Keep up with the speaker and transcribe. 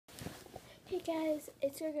Hey guys,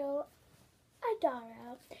 it's your girl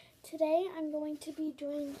Adara. Today I'm going to be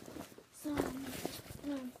doing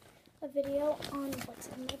a video on what's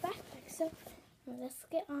in my backpack. So let's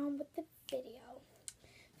get on with the video.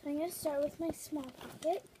 So I'm going to start with my small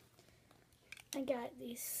pocket. I got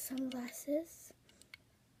these sunglasses.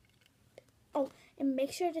 Oh, and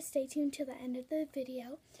make sure to stay tuned to the end of the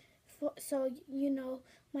video so you know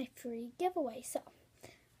my free giveaway. So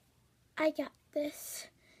I got these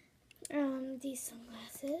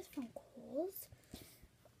sunglasses from Kohl's.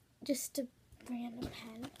 Just a random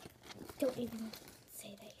pen. Don't even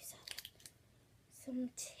say that you saw that. Some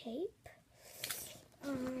tape.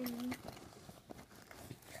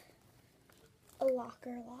 A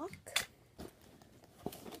locker lock.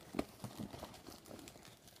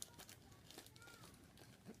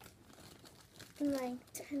 And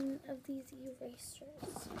like 10 of these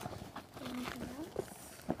erasers. Anything else?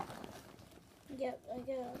 Yep,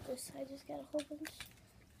 I just got a whole bunch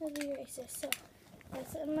of erasers. So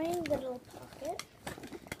that's in my little pocket.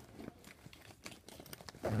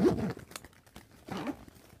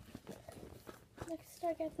 Next,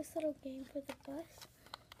 I got this little game for the bus.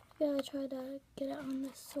 Gotta try to get it on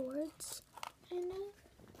the swords, kind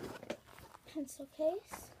of. Pencil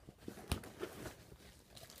case.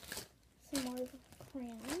 Some more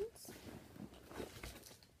crayons.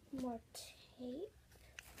 More tape.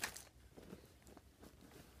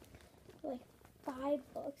 Like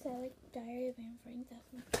 5 books. I like Diary of Anne Frank.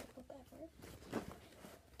 That's my favorite book ever.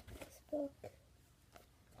 This book.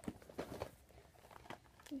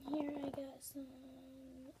 And here I got some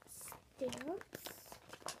stamps.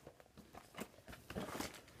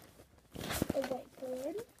 A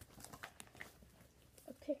whiteboard. A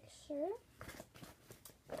picture.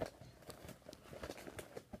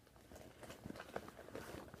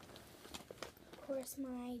 Of course,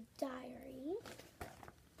 my diary.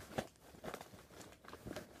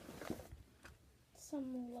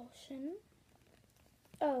 Some lotion.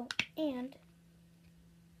 Oh, and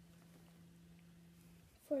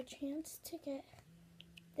for a chance to get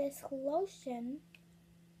this lotion,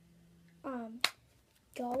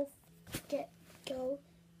 go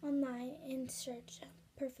online and search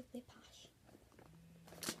Perfectly Posh.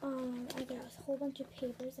 I got a whole bunch of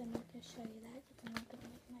papers. I'm not going to show you that because I'm not going to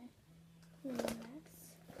make my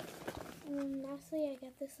mess. And then lastly, I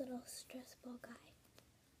got this little stress ball guy.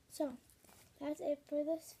 So that's it for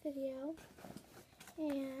this video.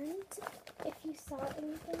 And if you saw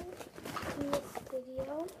anything in this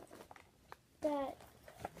video that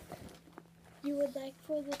you would like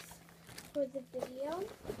for the video,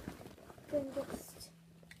 then just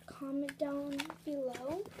comment down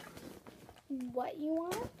below what you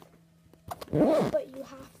want. But you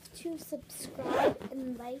have to subscribe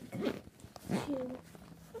and like to.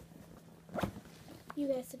 You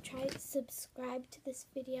guys to subscribe to this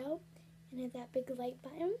video and hit that big like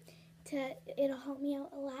button. It'll help me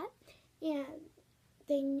out a lot. And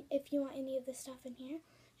then if you want any of the stuff in here,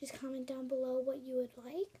 just comment down below what you would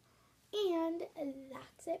like. And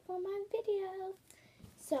that's it for my video.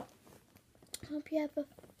 So, hope you have a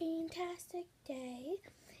fantastic day.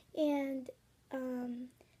 And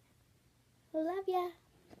love ya.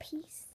 Peace.